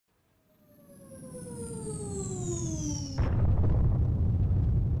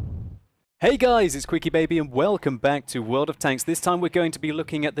Hey guys, it's QuickyBaby and welcome back to World of Tanks. This time we're going to be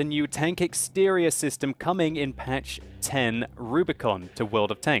looking at the new tank exterior system coming in patch 10 Rubicon to World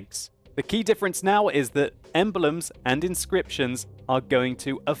of Tanks. The key difference now is that emblems and inscriptions are going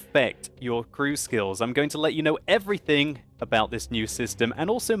to affect your crew skills. I'm going to let you know everything about this new system and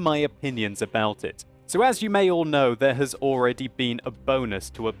also my opinions about it. So as you may all know, there has already been a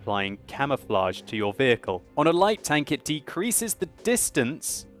bonus to applying camouflage to your vehicle. On a light tank, it decreases the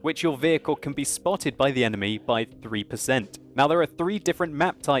distance which your vehicle can be spotted by the enemy by 3%. Now there are 3 different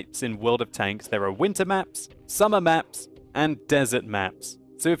map types in World of Tanks. There are winter maps, summer maps, and desert maps.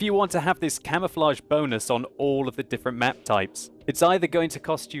 So if you want to have this camouflage bonus on all of the different map types, it's either going to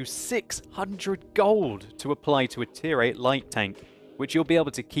cost you 600 gold to apply to a tier 8 light tank, which you'll be able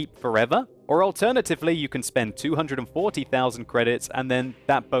to keep forever, or alternatively you can spend 240,000 credits and then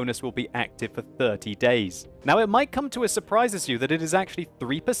that bonus will be active for 30 days. Now it might come to a surprise as you that it is actually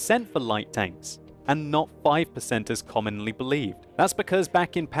 3% for light tanks and not 5% as commonly believed. That's because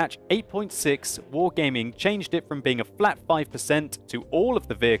back in patch 8.6, Wargaming changed it from being a flat 5% to all of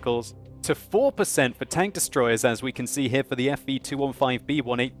the vehicles to 4% for tank destroyers, as we can see here for the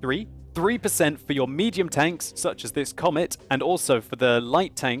FV215B183, 3% for your medium tanks, such as this Comet, and also for the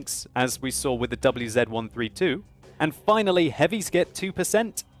light tanks, as we saw with the WZ132. And finally, heavies get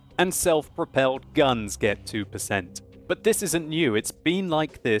 2%, and self-propelled guns get 2%. But this isn't new, it's been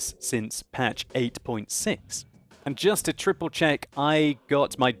like this since patch 8.6. And just to triple check, I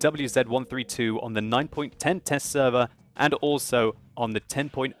got my WZ132 on the 9.10 test server, and also on the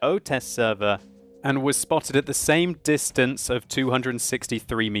 10.0 test server, and was spotted at the same distance of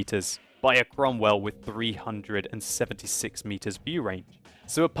 263 meters by a Cromwell with 376 meters view range.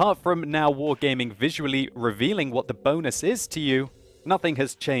 So apart from now Wargaming visually revealing what the bonus is to you, nothing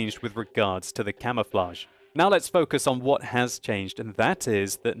has changed with regards to the camouflage. Now let's focus on what has changed, and that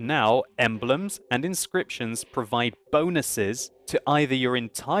is that now emblems and inscriptions provide bonuses to either your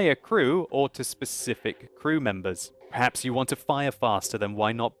entire crew or to specific crew members. Perhaps you want to fire faster, then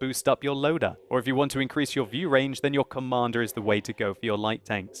why not boost up your loader? Or if you want to increase your view range, then your commander is the way to go for your light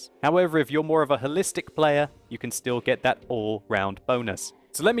tanks. However, if you're more of a holistic player, you can still get that all-round bonus.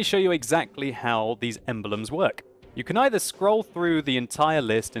 So let me show you exactly how these emblems work. You can either scroll through the entire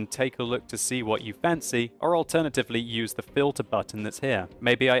list and take a look to see what you fancy, or alternatively use the filter button that's here.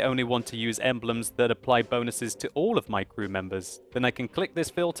 Maybe I only want to use emblems that apply bonuses to all of my crew members. Then I can click this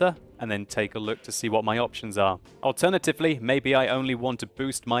filter and then take a look to see what my options are. Alternatively, maybe I only want to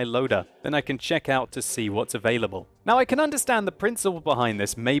boost my loader. Then I can check out to see what's available. Now I can understand the principle behind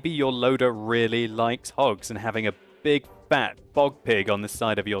this. Maybe your loader really likes hogs, and having a big fat bog pig on the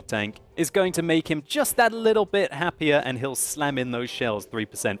side of your tank is going to make him just that little bit happier, and he'll slam in those shells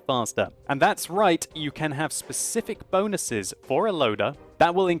 3% faster. And that's right, you can have specific bonuses for a loader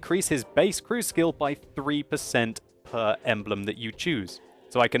that will increase his base crew skill by 3% per emblem that you choose.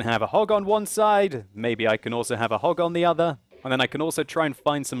 So I can have a hog on one side, maybe I can also have a hog on the other, and then I can also try and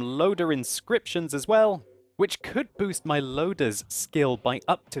find some loader inscriptions as well, which could boost my loader's skill by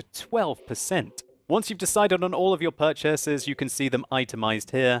up to 12%. Once you've decided on all of your purchases, you can see them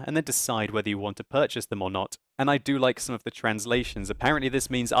itemized here and then decide whether you want to purchase them or not. And I do like some of the translations. Apparently this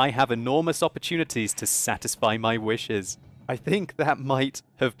means I have enormous opportunities to satisfy my wishes. I think that might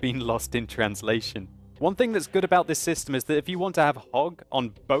have been lost in translation. One thing that's good about this system is that if you want to have hog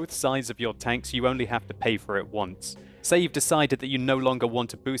on both sides of your tanks, you only have to pay for it once. Say you've decided that you no longer want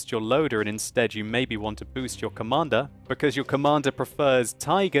to boost your loader and instead you maybe want to boost your commander because your commander prefers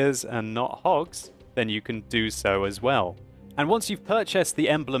tigers and not hogs, then you can do so as well. And once you've purchased the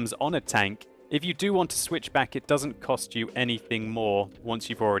emblems on a tank, if you do want to switch back, it doesn't cost you anything more once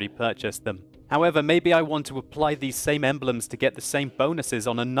you've already purchased them. However, maybe I want to apply these same emblems to get the same bonuses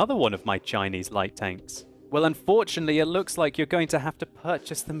on another one of my Chinese light tanks. Well, unfortunately, it looks like you're going to have to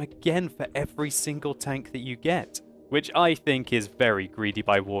purchase them again for every single tank that you get, which I think is very greedy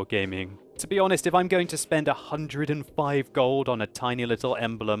by Wargaming. To be honest, if I'm going to spend 105 gold on a tiny little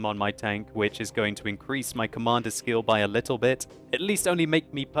emblem on my tank, which is going to increase my commander skill by a little bit, at least only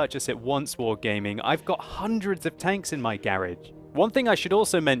make me purchase it once, Wargaming. I've got hundreds of tanks in my garage. One thing I should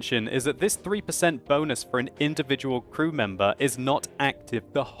also mention is that this 3% bonus for an individual crew member is not active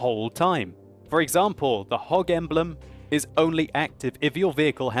the whole time. For example, the hog emblem is only active if your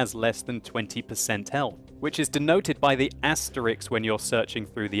vehicle has less than 20% health, which is denoted by the asterisk when you're searching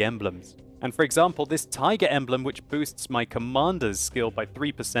through the emblems. And for example, this tiger emblem, which boosts my commander's skill by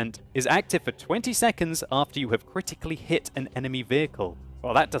 3%, is active for 20 seconds after you have critically hit an enemy vehicle.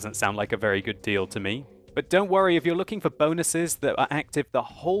 Well, that doesn't sound like a very good deal to me. But don't worry, if you're looking for bonuses that are active the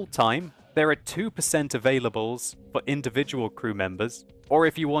whole time, There are 2% availables for individual crew members, or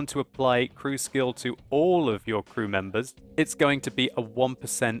if you want to apply crew skill to all of your crew members, it's going to be a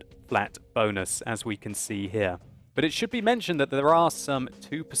 1% flat bonus, as we can see here. But it should be mentioned that there are some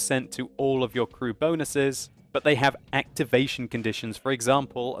 2% to all of your crew bonuses, but they have activation conditions. For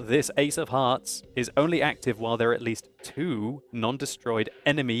example, this Ace of Hearts is only active while there are at least 2 non-destroyed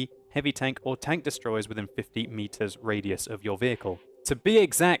enemy heavy tank or tank destroyers within 50 meters radius of your vehicle. To be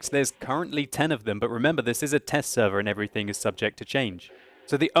exact, there's currently 10 of them, but remember, this is a test server and everything is subject to change.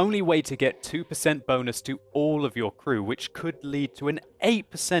 So the only way to get 2% bonus to all of your crew, which could lead to an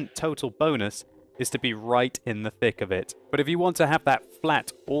 8% total bonus, is to be right in the thick of it. But if you want to have that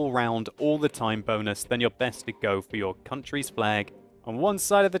flat, all-round, all-the-time bonus, then you're best to go for your country's flag on one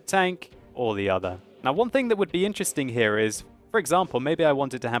side of the tank or the other. Now, one thing that would be interesting here is, for example, maybe I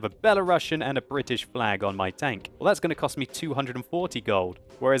wanted to have a Belarusian and a British flag on my tank. Well, that's going to cost me 240 gold.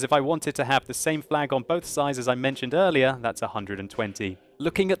 Whereas if I wanted to have the same flag on both sides as I mentioned earlier, that's 120.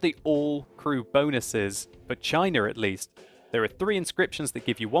 Looking at the all crew bonuses, for China at least, there are 3 inscriptions that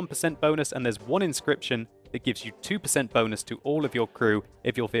give you 1% bonus, and there's 1 inscription that gives you 2% bonus to all of your crew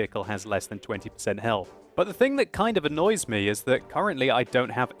if your vehicle has less than 20% health. But the thing that kind of annoys me is that currently I don't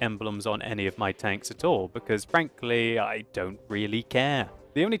have emblems on any of my tanks at all, because frankly, I don't really care.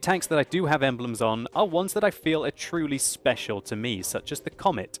 The only tanks that I do have emblems on are ones that I feel are truly special to me, such as the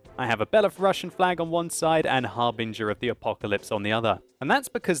Comet. I have a Belarusian flag on one side and Harbinger of the Apocalypse on the other. And that's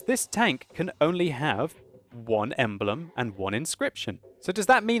because this tank can only have 1 emblem and 1 inscription. So does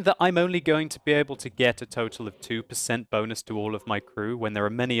that mean that I'm only going to be able to get a total of 2% bonus to all of my crew when there are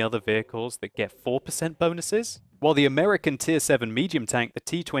many other vehicles that get 4% bonuses? While the American Tier 7 medium tank, the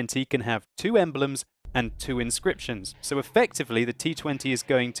T20, can have 2 emblems and 2 inscriptions. So effectively, the T20 is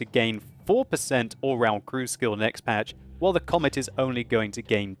going to gain 4% all-round crew skill next patch, while the Comet is only going to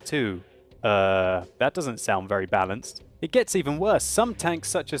gain 2. That doesn't sound very balanced. It gets even worse. Some tanks,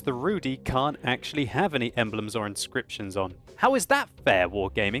 such as the Rudy, can't actually have any emblems or inscriptions on. How is that fair,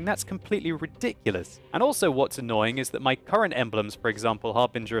 Wargaming? That's completely ridiculous. And also what's annoying is that my current emblems, for example,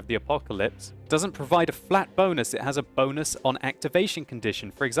 Harbinger of the Apocalypse, doesn't provide a flat bonus. It has a bonus on activation condition.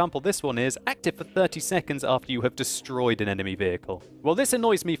 For example, this one is active for 30 seconds after you have destroyed an enemy vehicle. Well, this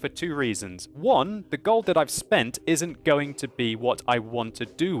annoys me for 2 reasons. One, the gold that I've spent isn't going to be what I want to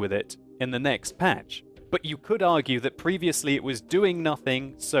do with it in the next patch. But you could argue that previously it was doing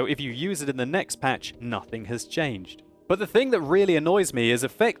nothing, so if you use it in the next patch, nothing has changed. But the thing that really annoys me is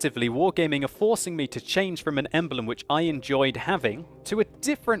effectively Wargaming are forcing me to change from an emblem which I enjoyed having to a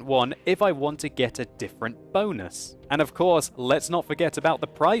different one if I want to get a different bonus. And of course, let's not forget about the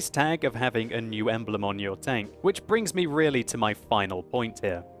price tag of having a new emblem on your tank, which brings me really to my final point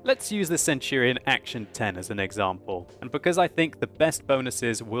here. Let's use the Centurion Action 10 as an example. And because I think the best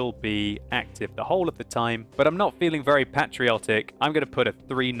bonuses will be active the whole of the time, but I'm not feeling very patriotic, I'm going to put a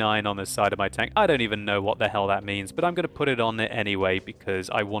 3-9 on the side of my tank. I don't even know what the hell that means, but I'm going to put it on it anyway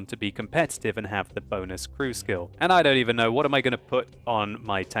because I want to be competitive and have the bonus crew skill. And I don't even know, what am I going to put on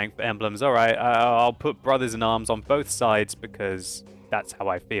my tank for emblems? Alright, I'll put Brothers in Arms on both sides because that's how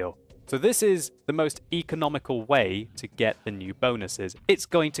I feel. So this is the most economical way to get the new bonuses. It's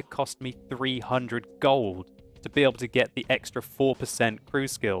going to cost me 300 gold to be able to get the extra 4% crew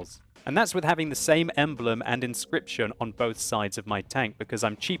skills. And that's with having the same emblem and inscription on both sides of my tank, because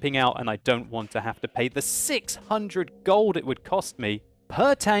I'm cheaping out and I don't want to have to pay the 600 gold it would cost me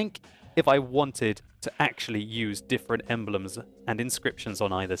per tank if I wanted to actually use different emblems and inscriptions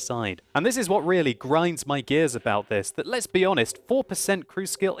on either side. And this is what really grinds my gears about this, that let's be honest, 4% crew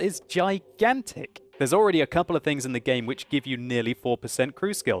skill is gigantic. There's already a couple of things in the game which give you nearly 4%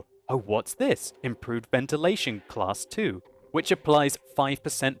 crew skill. Oh, what's this? Improved Ventilation Class 2, which applies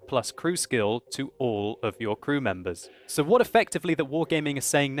 5% plus crew skill to all of your crew members. So what effectively that Wargaming is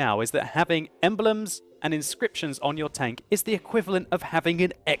saying now is that having emblems and inscriptions on your tank is the equivalent of having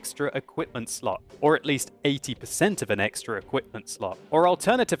an extra equipment slot, or at least 80% of an extra equipment slot. Or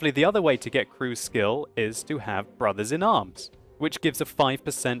alternatively, the other way to get crew skill is to have Brothers in Arms, which gives a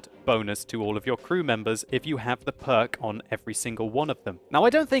 5% bonus to all of your crew members if you have the perk on every single one of them. Now,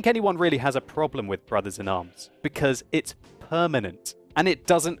 I don't think anyone really has a problem with Brothers in Arms, because it's permanent, and it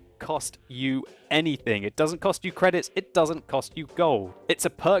doesn't cost you anything. It doesn't cost you credits, it doesn't cost you gold. It's a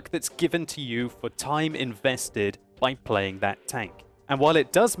perk that's given to you for time invested by playing that tank. And while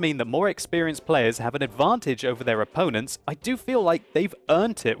it does mean that more experienced players have an advantage over their opponents, I do feel like they've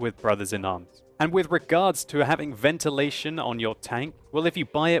earned it with Brothers in Arms. And with regards to having ventilation on your tank, well, if you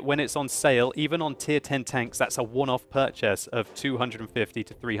buy it when it's on sale, even on tier 10 tanks, that's a one-off purchase of 250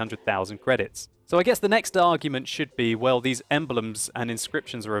 to 300,000 credits. So I guess the next argument should be, well, these emblems and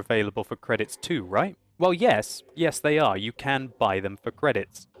inscriptions are available for credits too, right? Well, yes, they are. You can buy them for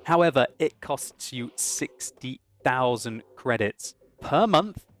credits. However, it costs you 60,000 credits per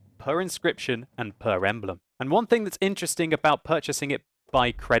month, per inscription, and per emblem. And one thing that's interesting about purchasing it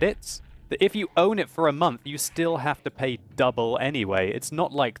by credits, that if you own it for a month, you still have to pay double anyway. It's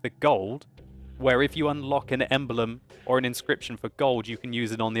not like the gold, where if you unlock an emblem or an inscription for gold, you can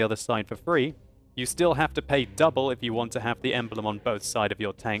use it on the other side for free. You still have to pay double if you want to have the emblem on both sides of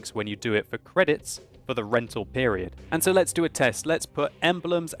your tanks when you do it for credits for the rental period. And so let's do a test. Let's put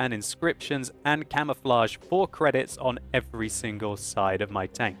emblems and inscriptions and camouflage for credits on every single side of my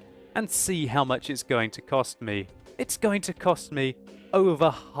tank and see how much it's going to cost me. It's going to cost me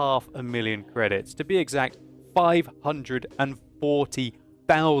over 500,000 credits. To be exact,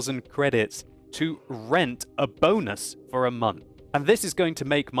 540,000 credits to rent a bonus for a month. And this is going to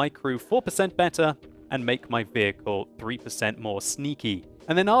make my crew 4% better and make my vehicle 3% more sneaky.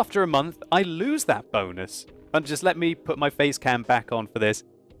 And then after a month, I lose that bonus. And just let me put my face cam back on for this.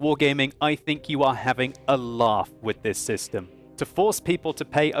 Wargaming, I think you are having a laugh with this system. To force people to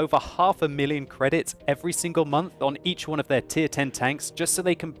pay over 500,000 credits every single month on each one of their tier 10 tanks just so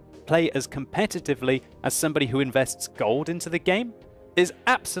they can play as competitively as somebody who invests gold into the game is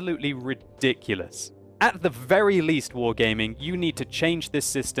absolutely ridiculous. At the very least, Wargaming, you need to change this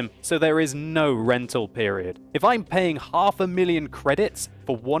system so there is no rental period. If I'm paying 500,000 credits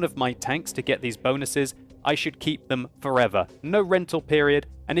for one of my tanks to get these bonuses, I should keep them forever. No rental period.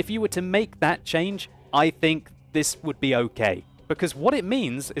 And if you were to make that change, I think this would be okay. Because what it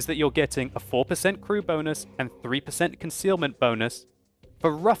means is that you're getting a 4% crew bonus and 3% concealment bonus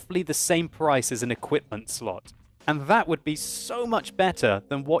for roughly the same price as an equipment slot. And that would be so much better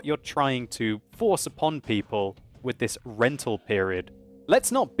than what you're trying to force upon people with this rental period.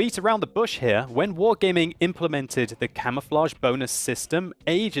 Let's not beat around the bush here. When Wargaming implemented the camouflage bonus system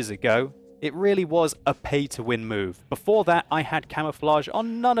ages ago, it really was a pay-to-win move. Before that, I had camouflage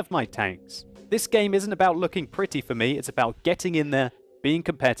on none of my tanks. This game isn't about looking pretty for me, it's about getting in there, being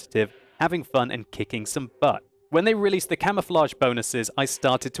competitive, having fun, and kicking some butt. When they released the camouflage bonuses, I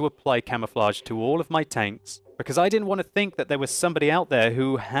started to apply camouflage to all of my tanks, because I didn't want to think that there was somebody out there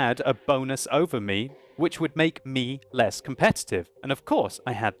who had a bonus over me, which would make me less competitive. And of course,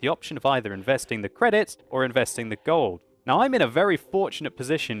 I had the option of either investing the credits or investing the gold. Now, I'm in a very fortunate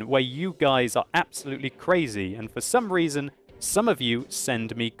position where you guys are absolutely crazy, and for some reason, some of you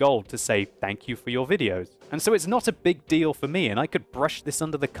send me gold to say thank you for your videos. And so it's not a big deal for me, and I could brush this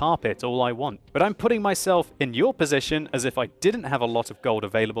under the carpet all I want. But I'm putting myself in your position as if I didn't have a lot of gold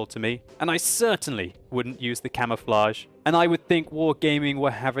available to me, and I certainly wouldn't use the camouflage. And I would think Wargaming were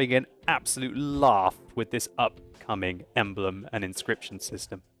having an absolute laugh with this upcoming emblem and inscription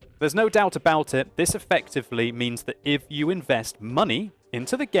system. There's no doubt about it, this effectively means that if you invest money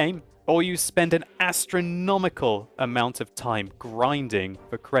into the game, or you spend an astronomical amount of time grinding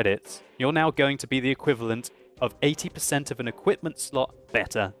for credits, you're now going to be the equivalent of 80% of an equipment slot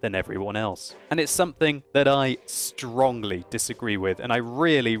better than everyone else. And it's something that I strongly disagree with, and I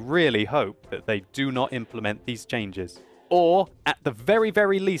really, really hope that they do not implement these changes. Or, at the very,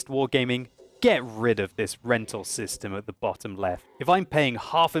 very least, Wargaming, get rid of this rental system at the bottom left. If I'm paying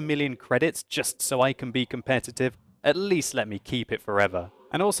 500,000 credits just so I can be competitive, at least let me keep it forever.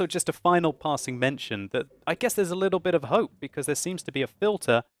 And also just a final passing mention that I guess there's a little bit of hope because there seems to be a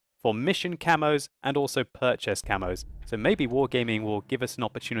filter for mission camos and also purchase camos. So maybe Wargaming will give us an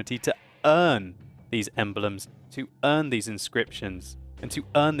opportunity to earn these emblems, to earn these inscriptions, and to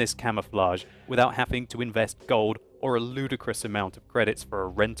earn this camouflage without having to invest gold or a ludicrous amount of credits for a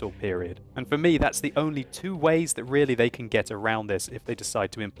rental period. And for me, that's the only two ways that really they can get around this if they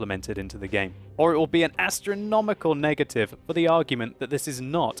decide to implement it into the game. Or it will be an astronomical negative for the argument that this is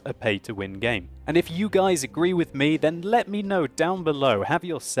not a pay-to-win game. And if you guys agree with me, then let me know down below, have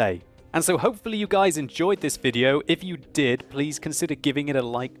your say. And so hopefully you guys enjoyed this video. If you did, please consider giving it a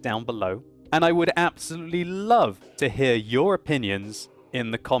like down below. And I would absolutely love to hear your opinions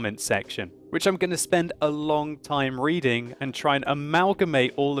in the comment section, which I'm going to spend a long time reading and try and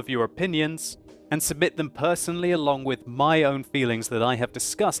amalgamate all of your opinions and submit them personally along with my own feelings that I have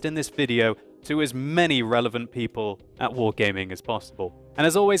discussed in this video to as many relevant people at Wargaming as possible. And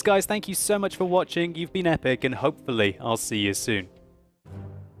as always guys, thank you so much for watching, you've been epic, and hopefully I'll see you soon.